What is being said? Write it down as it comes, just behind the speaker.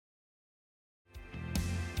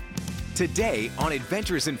Today on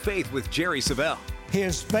Adventures in Faith with Jerry Savelle.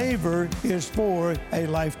 His favor is for a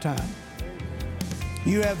lifetime.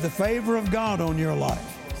 You have the favor of God on your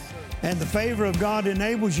life. And the favor of God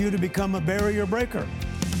enables you to become a barrier breaker.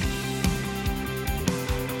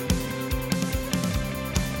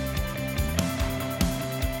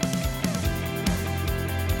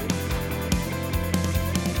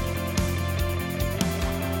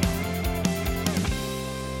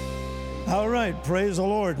 All right, praise the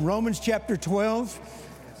Lord. Romans chapter 12.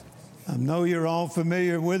 I know you're all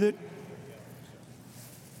familiar with it.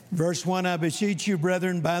 Verse 1, I beseech you,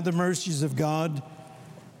 brethren, by the mercies of God,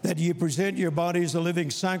 that you present your bodies a living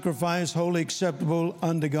sacrifice, wholly acceptable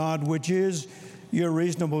unto God, which is your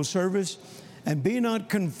reasonable service. And be not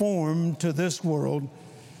conformed to this world,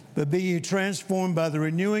 but be ye transformed by the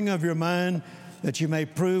renewing of your mind, that you may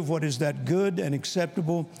prove what is that good and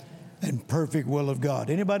acceptable and perfect will of God.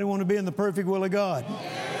 Anybody want to be in the perfect will of God?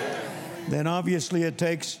 Yes. Then obviously it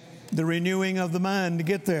takes the renewing of the mind to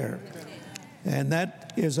get there. And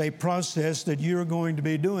that is a process that you're going to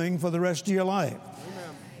be doing for the rest of your life.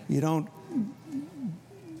 You don't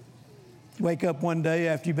wake up one day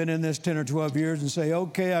after you've been in this 10 or 12 years and say,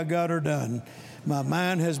 okay, I got her done. My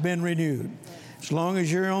mind has been renewed. As long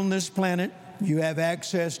as you're on this planet, you have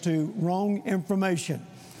access to wrong information.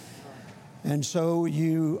 And so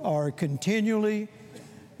you are continually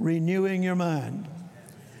renewing your mind.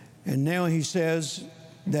 And now he says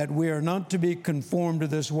that we are not to be conformed to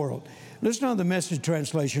this world. Listen how the Message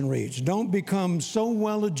translation reads. Don't become so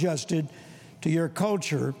well adjusted to your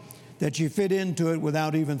culture that you fit into it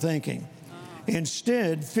without even thinking.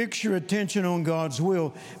 Instead, fix your attention on God's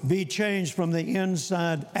will. Be changed from the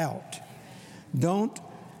inside out. Don't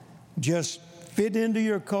just fit into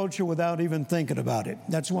your culture without even thinking about it.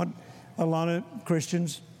 That's what a lot of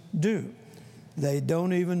Christians do. They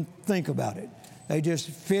don't even think about it. They just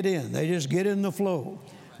fit in. They just get in the flow.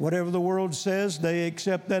 Whatever the world says, they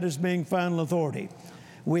accept that as being final authority.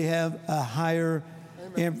 We have a higher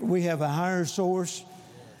source,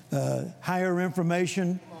 higher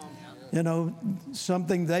information. You know,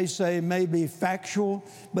 something they say may be factual,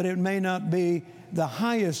 but it may not be the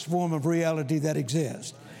highest form of reality that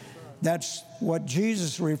exists. That's what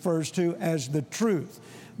Jesus refers to as the truth.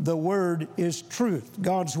 The Word is truth,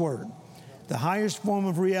 God's Word, the highest form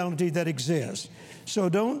of reality that exists. So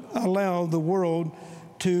don't allow the world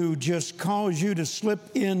to just cause you to slip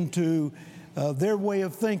into their way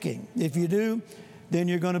of thinking. If you do, then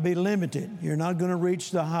you're going to be limited. You're not going to reach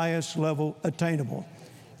the highest level attainable.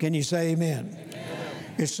 Can you say amen? Amen.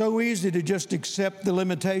 It's so easy to just accept the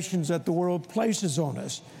limitations that the world places on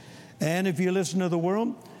us. And if you listen to the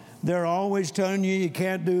world, they're always telling you, you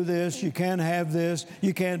can't do this, you can't have this,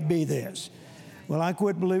 you can't be this. Well, I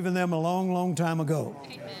quit believing them a long, long time ago.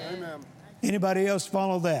 Amen. Anybody else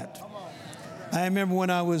follow that? I remember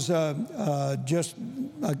when I was just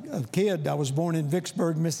a kid, I was born in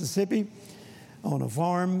Vicksburg, Mississippi, on a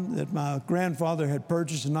farm that my grandfather had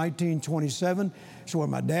purchased in 1927. It's where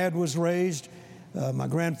my dad was raised. My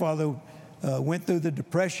grandfather went through the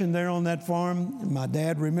Depression there on that farm. My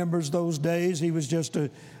dad remembers those days. He was just a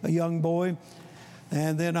young boy.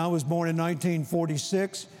 And then I was born in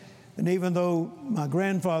 1946. And even though my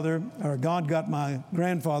grandfather, or God got my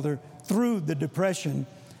grandfather through the Depression,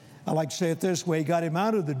 I like to say it this way, he got him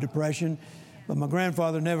out of the Depression, but my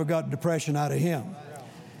grandfather never got depression out of him.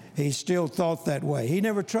 He still thought that way. He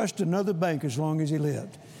never trusted another bank as long as he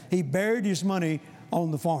lived. He buried his money on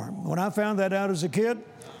the farm. When I found that out as a kid,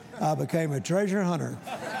 I became a treasure hunter.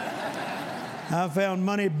 I found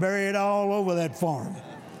money buried all over that farm.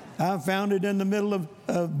 I found it in the middle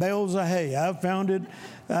of bales of hay. I found it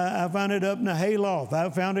up in a hay loft. I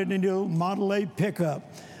found it in the old Model A pickup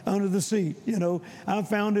under the seat. You know, I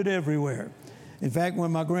found it everywhere. In fact,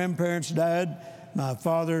 when my grandparents died, my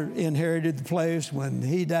father inherited the place. When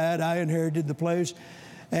he died, I inherited the place.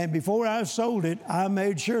 And before I sold it, I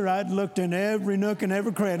made sure I'd looked in every nook and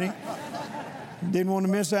every cranny. Didn't want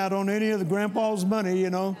to miss out on any of the grandpa's money, you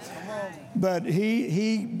know. But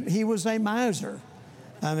he was a miser.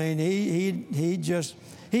 I mean, he'd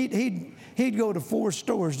go to 4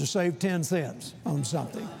 stores to save 10 cents on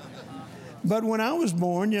something. But when I was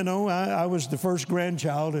born, you know, I was the first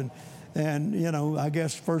grandchild, and you know, I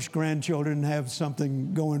guess first grandchildren have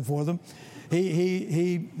something going for them.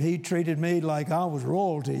 He treated me like I was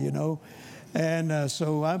royalty, you know, and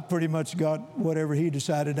so I pretty much got whatever he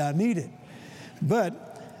decided I needed.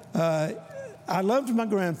 But I loved my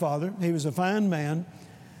grandfather. He was a fine man.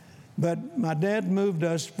 But my dad moved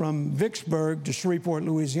us from Vicksburg to Shreveport,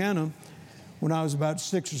 Louisiana, when I was about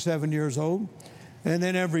 6 or 7 years old. And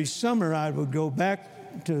then every summer I would go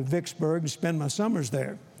back to Vicksburg and spend my summers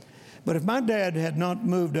there. But if my dad had not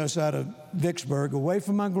moved us out of Vicksburg, away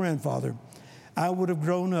from my grandfather, I would have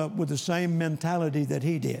grown up with the same mentality that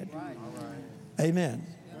he did. Right. Amen.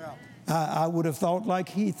 I would have thought like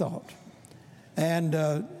he thought. And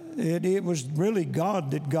it was really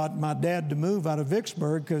God that got my dad to move out of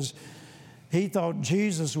Vicksburg, because he thought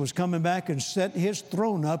Jesus was coming back and set his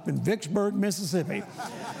throne up in Vicksburg, Mississippi.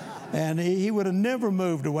 And he would have never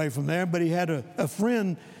moved away from there, but he had a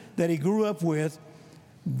friend that he grew up with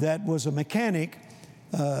that was a mechanic,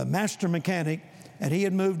 master mechanic, and he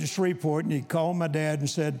had moved to Shreveport, and he called my dad and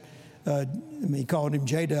said, he called him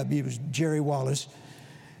JW, it was Jerry Wallace.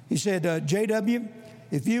 He said, JW,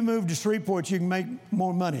 if you move to Shreveport, you can make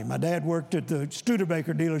more money. My dad worked at the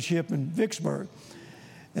Studebaker dealership in Vicksburg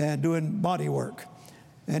and doing body work.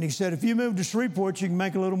 And he said, if you move to Shreveport, you can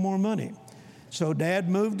make a little more money. So Dad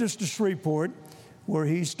moved us to Shreveport, where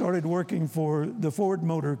he started working for the Ford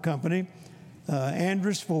Motor Company,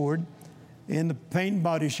 Andrus Ford, in the paint and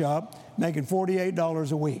body shop, making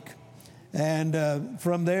 $48 a week. And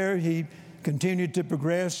from there, he continued to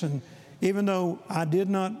progress. And even though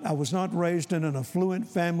I was not raised in an affluent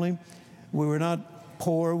family, we were not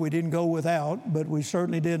poor, we didn't go without, but we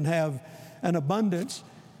certainly didn't have an abundance.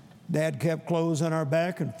 Dad kept clothes on our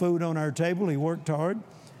back and food on our table. He worked hard.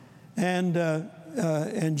 And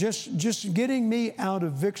just getting me out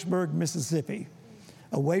of Vicksburg, Mississippi,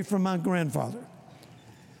 away from my grandfather.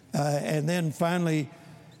 And then finally,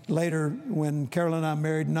 later, when Carol and I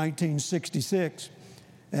married in 1966,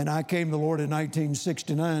 and I came to the Lord in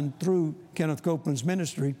 1969 through Kenneth Copeland's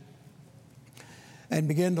ministry and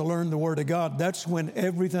began to learn the Word of God, that's when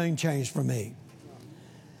everything changed for me.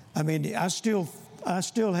 I mean, I still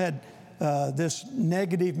had this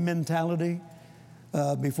negative mentality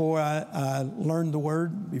before I learned the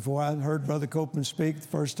Word, before I heard Brother Copeland speak the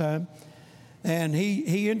first time. And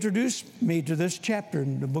he introduced me to this chapter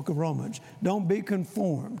in the book of Romans. Don't be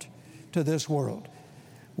conformed to this world.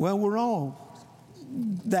 Well, we're all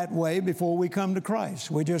that way before we come to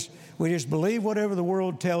Christ. We just believe whatever the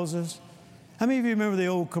world tells us. How many of you remember the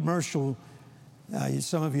old commercial?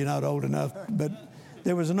 Some of you are not old enough, but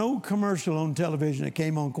there was an old commercial on television that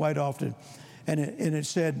came on quite often, and it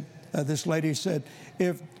said, this lady said,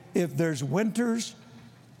 if there's winters,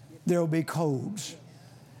 there'll be colds.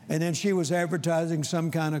 And then she was advertising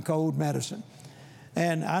some kind of cold medicine.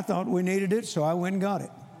 And I thought we needed it, so I went and got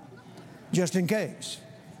it, just in case.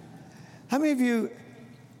 How many of you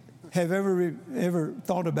have ever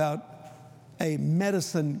thought about a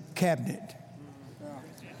medicine cabinet?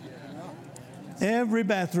 Every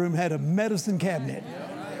bathroom had a medicine cabinet.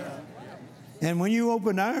 And when you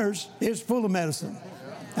open ours, it's full of medicine.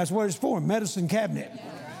 That's what it's for, medicine cabinet.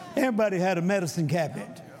 Everybody had a medicine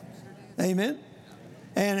cabinet. Amen?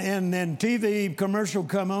 And then TV commercial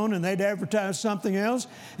come on and they'd advertise something else,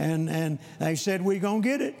 and they said, we're going to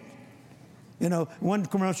get it. You know, one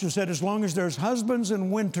commercial said, as long as there's husbands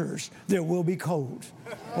and winters, there will be colds.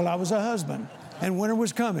 Well, I was a husband, and winter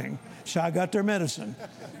was coming, so I got their medicine,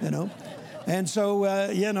 you know. And so,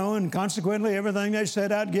 and consequently, everything they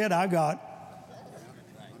said I'd get, I got.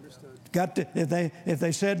 If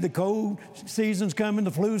they said the cold season's coming,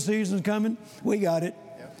 the flu season's coming, we got it.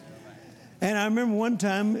 And I remember one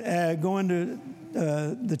time going to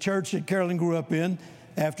the church that Carolyn grew up in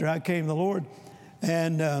after I came to the Lord,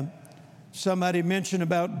 and somebody mentioned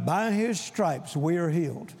about by His stripes we are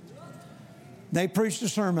healed. They preached a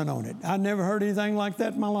sermon on it. I never heard anything like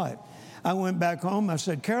that in my life. I went back home. I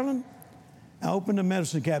said, Carolyn, I opened the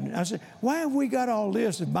medicine cabinet. I said, why have we got all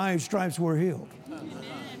this if by His stripes we're healed?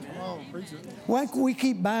 Why can we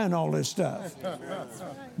keep buying all this stuff?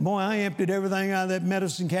 Boy, I emptied everything out of that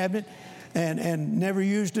medicine cabinet and never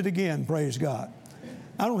used it again, praise God.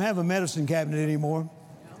 I don't have a medicine cabinet anymore.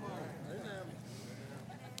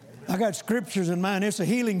 I got scriptures in mine. It's a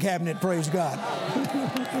healing cabinet, praise God.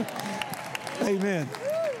 Amen.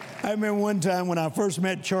 I remember one time when I first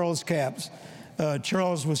met Charles Capps.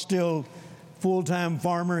 Charles was still full-time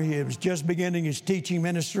farmer. He was just beginning his teaching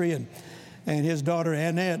ministry, and his daughter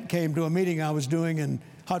Annette came to a meeting I was doing in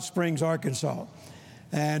Hot Springs, Arkansas.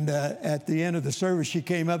 And at the end of the service, she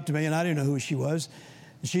came up to me, and I didn't know who she was.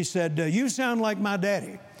 She said, you sound like my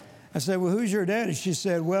daddy. I said, well, who's your daddy? She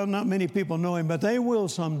said, well, not many people know him, but they will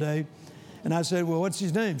someday. And I said, well, what's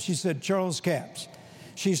his name? She said, Charles Capps.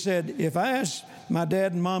 She said, if I ask my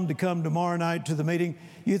dad and mom to come tomorrow night to the meeting,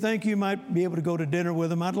 you think you might be able to go to dinner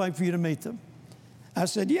with them? I'd like for you to meet them. I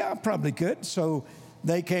said, yeah, I probably could. So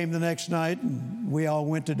they came the next night, and we all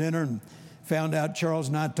went to dinner and found out Charles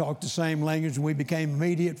and I talked the same language, and we became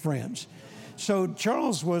immediate friends. So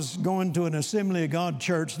Charles was going to an Assembly of God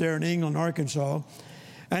church there in England, Arkansas,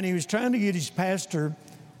 and he was trying to get his pastor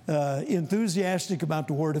enthusiastic about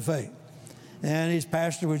the word of faith. And his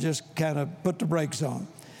pastor would just kind of put the brakes on.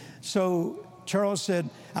 So Charles said,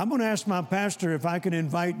 I'm going to ask my pastor if I can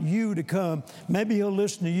invite you to come. Maybe he'll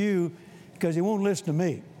listen to you because he won't listen to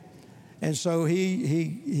me. And so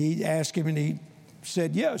he asked him, and he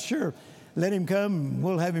said, yeah, sure. Let him come, and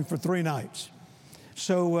we'll have him for 3 nights.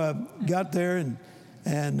 So got there,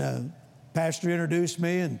 and pastor introduced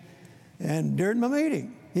me, and during my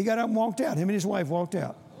meeting, he got up and walked out. Him and his wife walked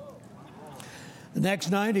out. The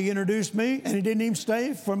next night, he introduced me, and he didn't even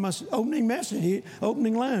stay for my opening message,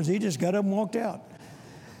 opening lines. He just got up and walked out.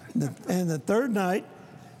 And the third night,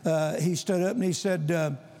 he stood up and he said,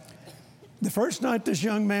 the first night this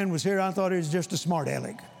young man was here, I thought he was just a smart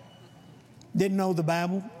aleck. Didn't know the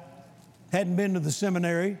Bible, hadn't been to the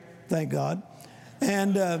seminary, thank God.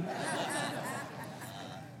 And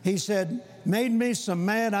he said, made me so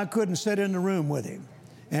mad I couldn't sit in the room with him.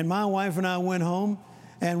 And my wife and I went home,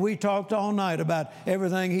 and we talked all night about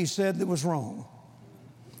everything he said that was wrong.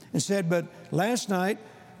 And said, but last night,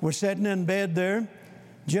 we're sitting in bed there,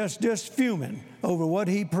 just fuming over what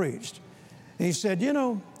he preached. And he said, you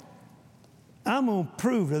know, I'm going to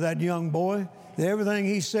prove to that young boy that everything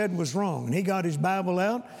he said was wrong. And he got his Bible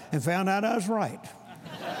out and found out I was right.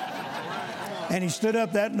 And he stood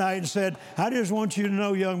up that night and said, I just want you to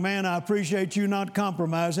know, young man, I appreciate you not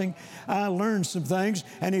compromising. I learned some things.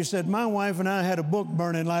 And he said, my wife and I had a book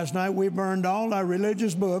burning last night. We burned all our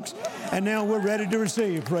religious books, and now we're ready to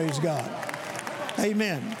receive, praise God.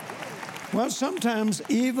 Amen. Well, sometimes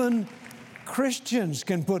even Christians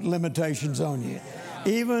can put limitations on you.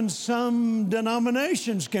 Even some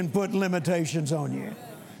denominations can put limitations on you.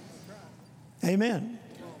 Amen.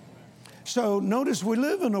 So notice we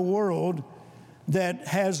live in a world that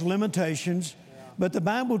has limitations, but the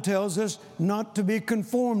Bible tells us not to be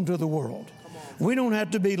conformed to the world. We don't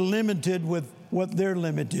have to be limited with what they're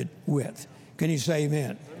limited with. Can you say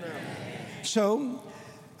amen? Amen. So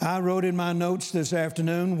I wrote in my notes this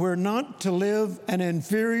afternoon, we're not to live an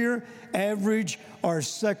inferior, average, or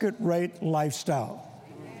second-rate lifestyle.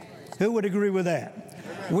 Who would agree with that?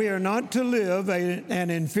 We are not to live an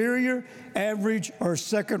inferior, average, or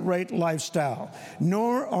second-rate lifestyle,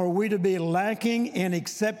 nor are we to be lacking in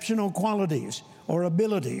exceptional qualities or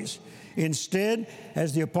abilities. Instead,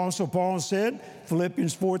 as the Apostle Paul said,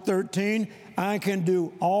 Philippians 4:13, I can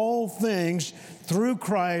do all things through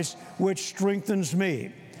Christ, which strengthens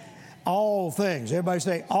me. All things. Everybody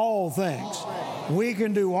say, all things. We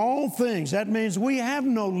can do all things. That means we have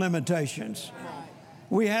no limitations.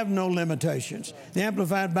 We have no limitations. The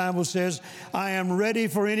Amplified Bible says, I am ready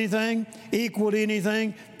for anything, equal to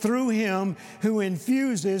anything, through Him who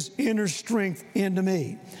infuses inner strength into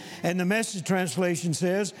me. And the Message translation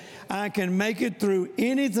says, I can make it through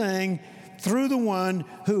anything through the one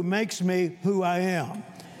who makes me who I am.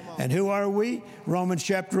 And who are we? Romans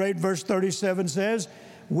chapter 8, verse 37 says,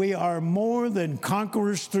 we are more than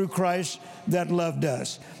conquerors through Christ that loved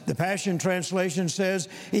us. The Passion Translation says,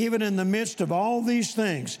 even in the midst of all these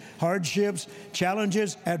things, hardships,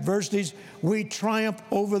 challenges, adversities, we triumph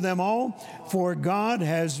over them all, for God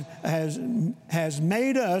has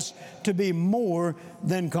made us to be more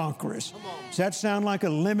than conquerors. Does that sound like a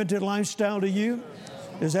limited lifestyle to you?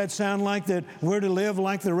 Does that sound like that we're to live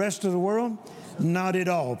like the rest of the world? Not at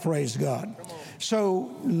all, praise God.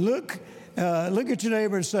 So look at your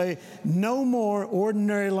neighbor and say, no more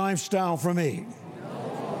ordinary lifestyle for me.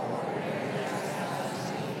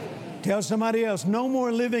 Tell somebody else, no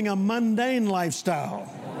more living a mundane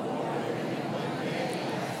lifestyle.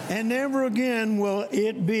 And never again will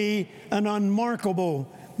it be an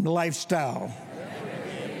unmarkable lifestyle.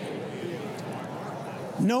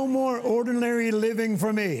 No more ordinary living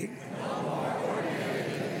for me.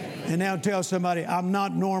 And now tell somebody, I'm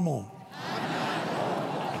not normal.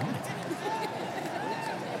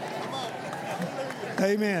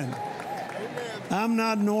 Amen. I'm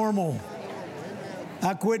not normal.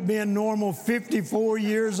 I quit being normal 54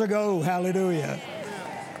 years ago. Hallelujah.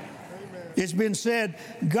 It's been said,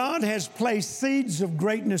 God has placed seeds of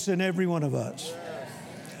greatness in every one of us.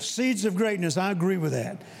 Seeds of greatness, I agree with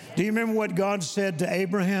that. Do you remember what God said to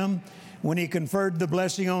Abraham when He conferred the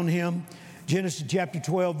blessing on him? Genesis chapter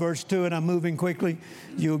 12, verse 2, and I'm moving quickly.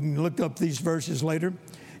 You can look up these verses later.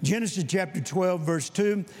 Genesis chapter 12, verse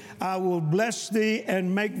 2, I will bless thee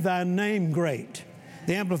and make thy name great.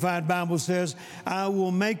 The Amplified Bible says, I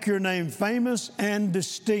will make your name famous and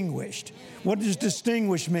distinguished. What does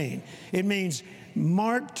distinguished mean? It means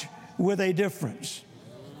marked with a difference.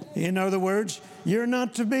 In other words, you're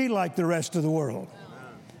not to be like the rest of the world.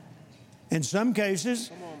 In some cases,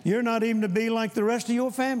 you're not even to be like the rest of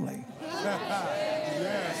your family.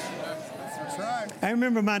 That's right. I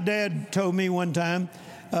remember my dad told me one time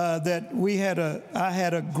that I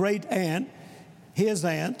had a great aunt, his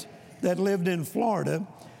aunt, that lived in Florida,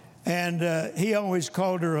 and he always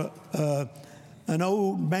called her an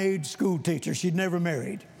old maid school teacher. She'd never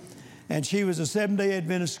married, and she was a Seventh-day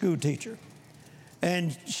Adventist school teacher.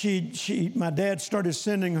 And my dad started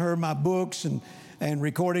sending her my books and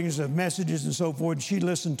recordings of messages and so forth, and she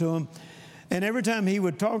listened to them. And every time he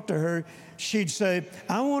would talk to her, she'd say,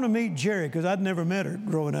 I want to meet Jerry, because I'd never met her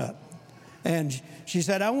growing up. And she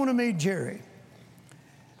said, I want to meet Jerry.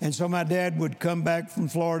 And so my dad would come back from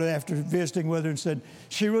Florida after visiting with her and said,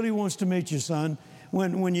 she really wants to meet you, son.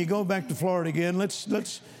 When you go back to Florida again,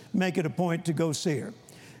 let's make it a point to go see her.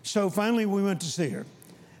 So finally we went to see her.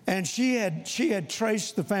 And she had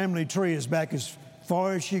traced the family tree back as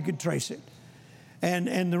far as she could trace it.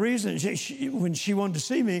 And the reason, when she wanted to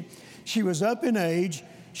see me, she was up in age.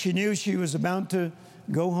 She knew she was about to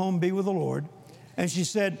go home, be with the Lord. And she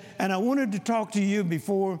said, and I wanted to talk to you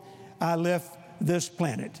before I left this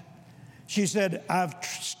planet. She said, I've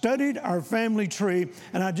studied our family tree,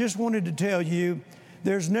 and I just wanted to tell you,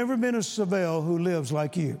 there's never been a Savelle who lives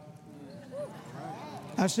like you.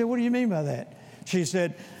 I said, what do you mean by that? She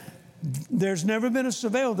said, there's never been a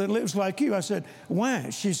Savelle that lives like you. I said, why?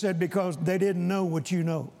 She said, because they didn't know what you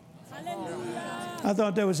know. Hallelujah. I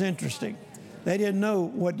thought that was interesting. They didn't know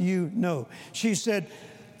what you know. She said,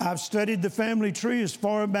 I've studied the family tree as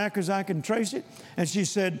far back as I can trace it. And she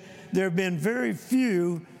said, there have been very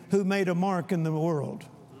few who made a mark in the world.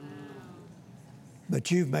 But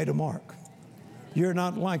you've made a mark. You're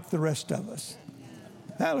not like the rest of us.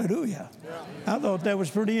 Hallelujah. I thought that was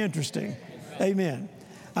pretty interesting. Amen.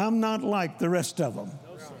 I'm not like the rest of them.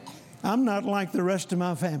 I'm not like the rest of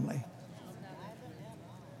my family.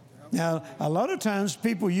 Now, a lot of times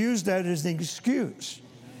people use that as an excuse.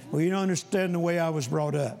 Well, you don't understand the way I was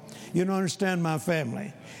brought up. You don't understand my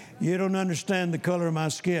family. You don't understand the color of my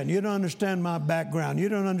skin. You don't understand my background. You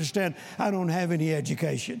don't understand I don't have any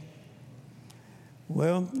education.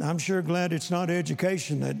 Well, I'm sure glad it's not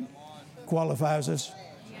education that qualifies us.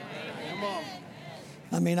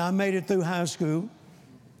 I mean, I made it through high school.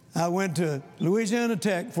 I went to Louisiana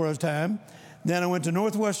Tech for a time. Then I went to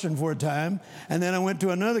Northwestern for a time. And then I went to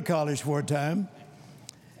another college for a time.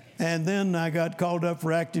 And then I got called up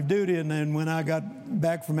for active duty. And then when I got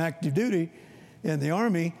back from active duty in the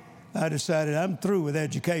Army, I decided I'm through with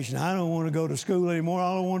education. I don't want to go to school anymore.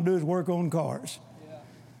 All I want to do is work on cars. Yeah.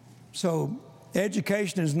 So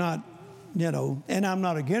education is not, and I'm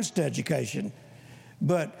not against education,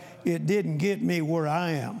 but it didn't get me where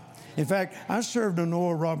I am. In fact, I served on the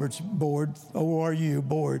Oral Roberts board, ORU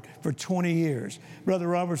board, for 20 years. Brother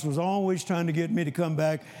Roberts was always trying to get me to come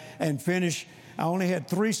back and finish. I only had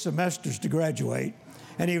 3 semesters to graduate,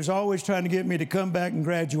 and he was always trying to get me to come back and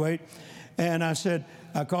graduate. And I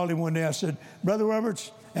called him one day, I said, Brother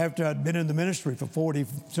Roberts, after I'd been in the ministry for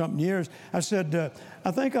 40-something years, I said,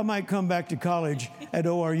 I think I might come back to college at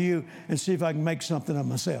ORU and see if I can make something of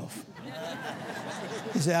myself.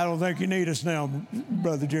 He said, I don't think you need us now,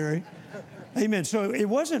 Brother Jerry. Amen. So it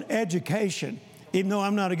wasn't education, even though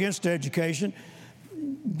I'm not against education.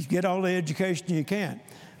 Get all the education you can.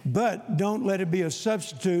 But don't let it be a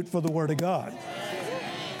substitute for the Word of God.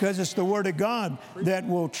 Because it's the Word of God that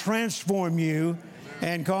will transform you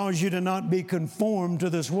and cause you to not be conformed to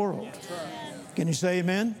this world. Can you say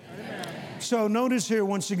amen? Amen. So notice here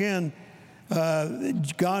once again,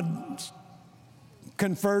 God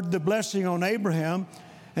conferred the blessing on Abraham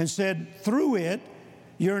and said, through it,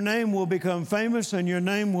 your name will become famous and your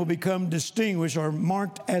name will become distinguished or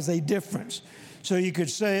marked as a difference. So you could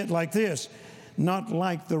say it like this, not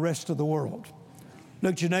like the rest of the world.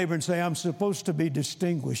 Look at your neighbor and say, I'm supposed to be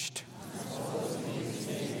distinguished.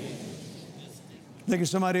 Look at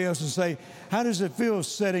somebody else and say, how does it feel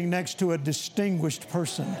sitting next to a distinguished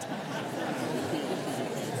person?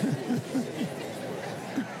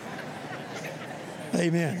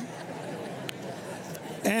 Amen.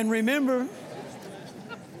 And remember,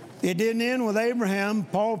 it didn't end with Abraham.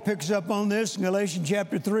 Paul picks up on this in Galatians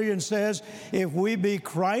chapter 3 and says, if we be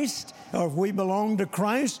Christ, or if we belong to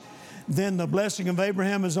Christ, then the blessing of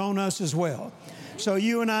Abraham is on us as well. So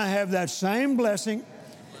you and I have that same blessing,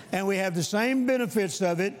 and we have the same benefits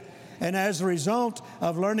of it. And as a result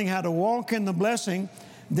of learning how to walk in the blessing,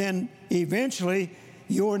 then eventually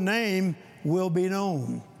your name will be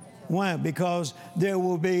known. Why? Because there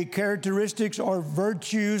will be characteristics or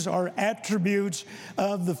virtues or attributes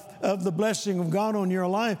of the blessing of God on your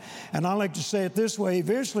life. And I like to say it this way: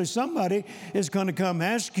 eventually somebody is going to come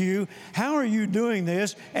ask you, how are you doing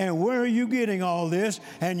this and where are you getting all this?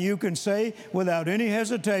 And you can say without any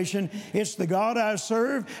hesitation, it's the God I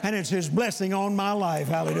serve and it's His blessing on my life.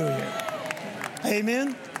 Hallelujah.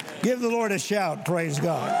 Amen. Give the Lord a shout. Praise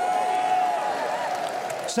God.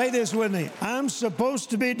 Say this with me. I'm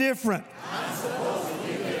supposed to be different.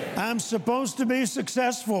 I'm supposed to be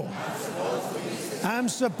successful. I'm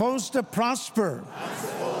supposed to prosper.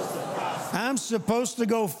 I'm supposed to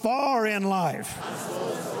go far in life.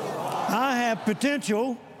 I have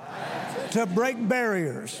potential to break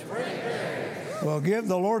barriers. Well, give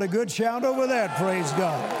the Lord a good shout over that. Praise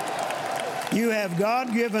God. You have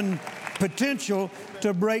God-given potential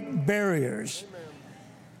to break barriers.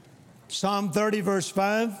 Psalm 30, verse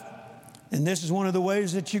 5, and this is one of the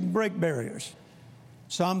ways that you can break barriers.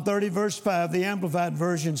 Psalm 30, verse 5, the Amplified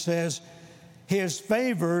Version says, His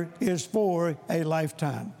favor is for a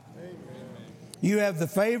lifetime. Amen. You have the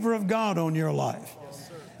favor of God on your life.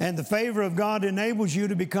 And the favor of God enables you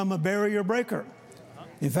to become a barrier breaker.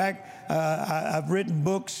 In fact, I've written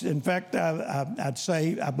books. In fact,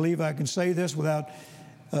 I believe I can say this without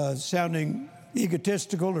sounding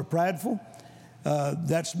egotistical or prideful.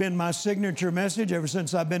 That's been my signature message ever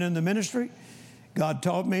since I've been in the ministry. God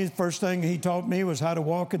taught me, the first thing He taught me was how to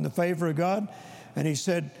walk in the favor of God. And He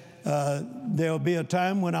said, there'll be a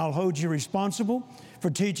time when I'll hold you responsible for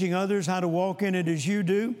teaching others how to walk in it as you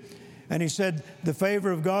do. And He said, the favor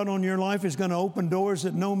of God on your life is going to open doors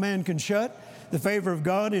that no man can shut. The favor of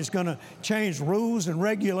God is going to change rules and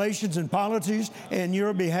regulations and policies in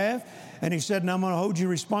your behalf. And He said, and I'm going to hold you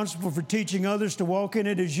responsible for teaching others to walk in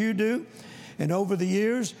it as you do. And over the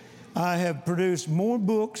years, I have produced more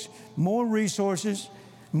books, more resources,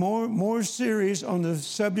 more series on the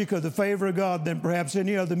subject of the favor of God than perhaps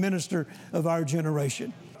any other minister of our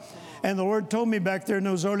generation. And the Lord told me back there in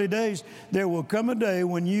those early days, there will come a day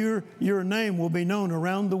when your name will be known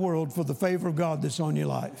around the world for the favor of God that's on your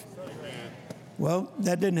life. Well,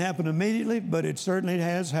 that didn't happen immediately, but it certainly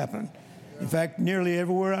has happened. In fact, nearly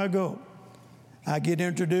everywhere I go, I get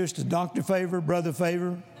introduced to Dr. Favor, Brother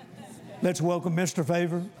Favor. Let's welcome Mr.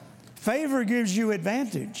 Favor. Favor gives you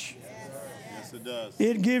advantage. Yes, it does.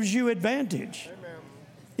 It gives you advantage. Amen.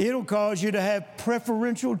 It'll cause you to have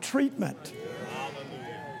preferential treatment.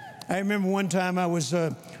 Hallelujah. I remember one time I was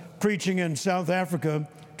preaching in South Africa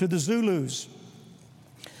to the Zulus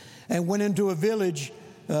and went into a village,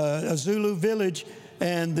 a Zulu village,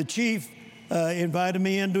 and the chief invited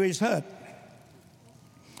me into his hut.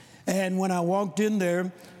 And when I walked in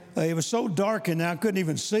there, it was so dark and I couldn't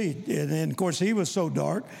even see. And of course, he was so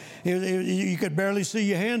dark, you could barely see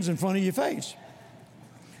your hands in front of your face.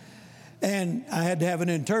 And I had to have an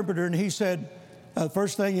interpreter, and he said,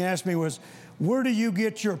 first thing he asked me was, where do you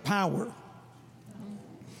get your power?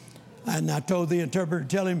 And I told the interpreter,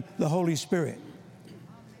 tell him the Holy Spirit.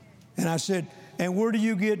 And I said, and where do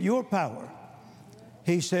you get your power?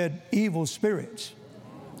 He said, evil spirits.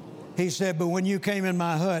 He said, but when you came in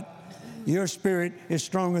my hut, your spirit is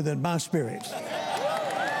stronger than my spirit.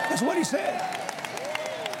 That's what he said.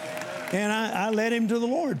 And I led him to the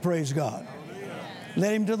Lord, praise God.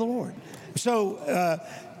 Led him to the Lord. So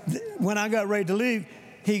when I got ready to leave,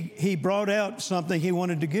 he brought out something he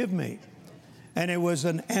wanted to give me. And it was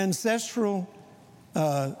an ancestral,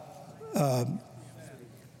 what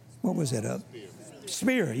was it?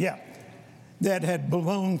 Spear, yeah. That had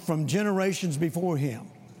belonged from generations before him.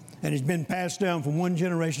 And it's been passed down from one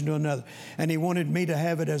generation to another. And he wanted me to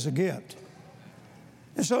have it as a gift.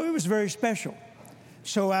 And so it was very special.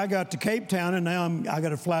 So I got to Cape Town, and now I got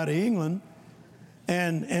to fly to England.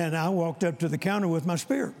 And I walked up to the counter with my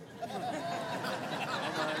spear.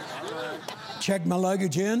 Checked my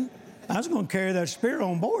luggage in. I was going to carry that spear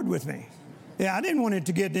on board with me. Yeah, I didn't want it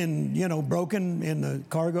to get broken in the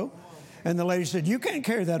cargo. And the lady said, you can't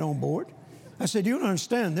carry that on board. I said, you don't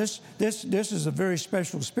understand, this is a very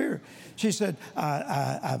special spear. She said,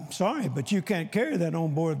 I'm sorry, but you can't carry that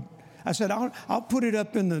on board. I said, I'll put it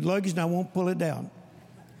up in the luggage and I won't pull it down.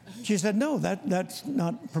 She said, no, that's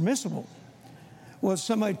not permissible. Well,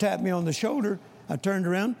 somebody tapped me on the shoulder. I turned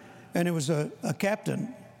around, and it was a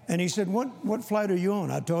captain. And he said, what flight are you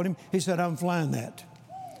on? I told him. He said, I'm flying that.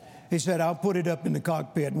 He said, I'll put it up in the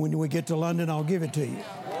cockpit, and when we get to London, I'll give it to you.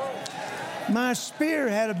 My spear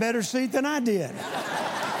had a better seat than I did.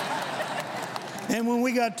 And when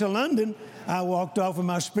we got to London, I walked off with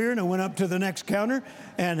my spear and I went up to the next counter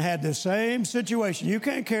and had the same situation. You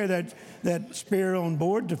can't carry that spear on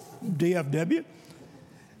board to DFW.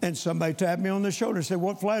 And somebody tapped me on the shoulder and said,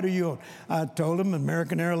 "What flight are you on?" I told him,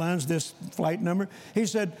 American Airlines, this flight number. He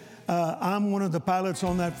said, "I'm one of the pilots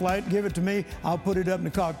on that flight. Give it to me. I'll put it up in the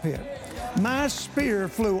cockpit." My Spear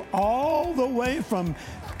flew all the way from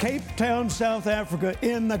Cape Town, South Africa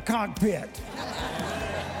in the cockpit.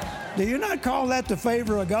 Do you not call that the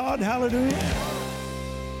favor of God? Hallelujah.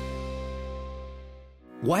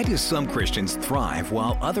 Why do some Christians thrive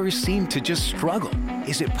while others seem to just struggle?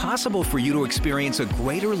 Is it possible for you to experience a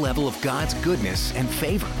greater level of God's goodness and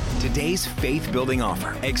favor? Today's faith-building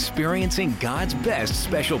offer, Experiencing God's Best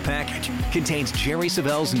Special Package, contains Jerry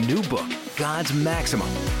Savelle's new book, God's Maximum,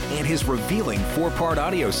 and his revealing 4-part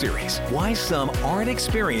audio series, Why Some Aren't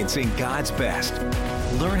Experiencing God's Best.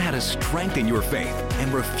 Learn how to strengthen your faith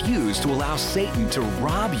and refuse to allow Satan to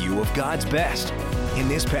rob you of God's best. In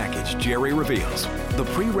this package, Jerry reveals the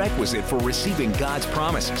prerequisite for receiving God's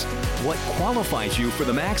promises, what qualifies you for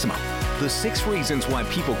the maximum, the 6 reasons why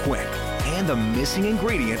people quit, and the missing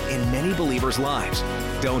ingredient in many believers' lives.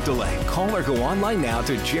 Don't delay. Call or go online now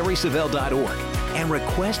to jerrysavelle.org and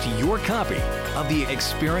request your copy of the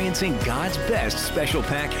Experiencing God's Best Special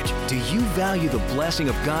Package. Do you value the blessing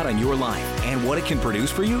of God on your life and what it can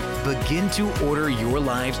produce for you? Begin to order your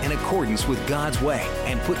lives in accordance with God's way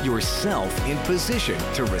and put yourself in position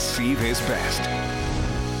to receive His best.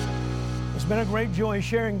 It's been a great joy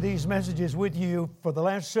sharing these messages with you for the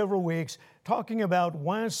last several weeks, talking about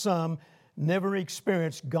why some never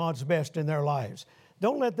experience God's best in their lives.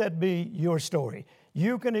 Don't let that be your story.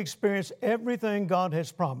 You can experience everything God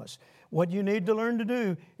has promised. What you need to learn to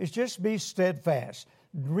do is just be steadfast.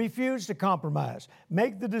 Refuse to compromise.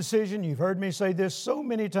 Make the decision. You've heard me say this so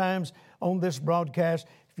many times on this broadcast.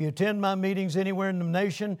 If you attend my meetings anywhere in the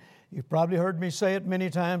nation, you've probably heard me say it many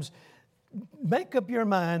times. Make up your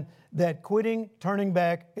mind that quitting, turning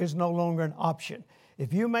back is no longer an option.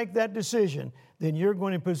 If you make that decision, then you're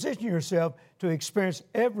going to position yourself to experience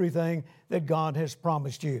everything that God has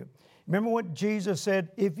promised you. Remember what Jesus said,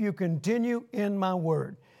 if you continue in my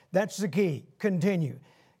word. That's the key. Continue.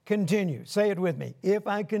 Continue. Say it with me. If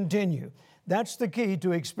I continue. That's the key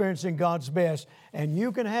to experiencing God's best. And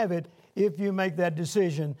you can have it if you make that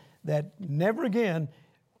decision that never again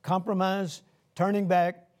compromise, turning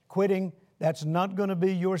back, quitting. That's not going to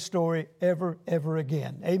be your story ever, ever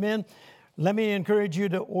again. Amen. Let me encourage you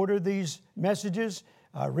to order these messages,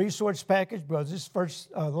 resource package, because this is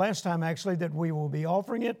last time actually that we will be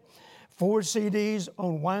offering it. 4 CDs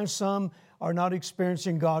on why some are not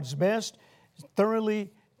experiencing God's best,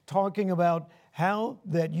 thoroughly talking about how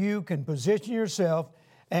that you can position yourself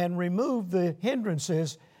and remove the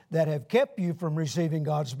hindrances that have kept you from receiving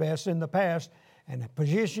God's best in the past and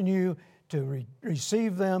position you to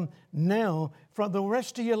receive them now for the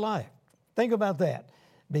rest of your life. Think about that.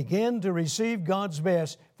 Begin to receive God's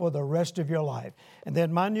best for the rest of your life. And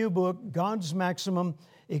then my new book, God's Maximum,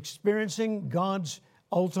 Experiencing God's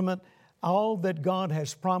Ultimate, all that God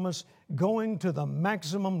has promised, going to the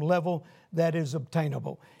maximum level that is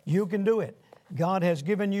obtainable. You can do it. God has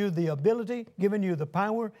given you the ability, given you the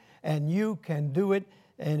power, and you can do it.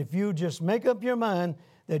 And if you just make up your mind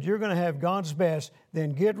that you're going to have God's best,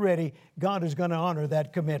 then get ready. God is going to honor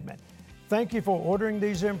that commitment. Thank you for ordering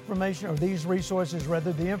these information, or these resources,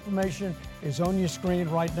 rather. The information is on your screen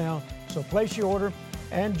right now. So place your order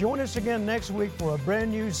and join us again next week for a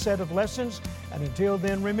brand new set of lessons. And until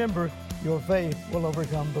then, remember, your faith will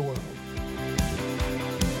overcome the world.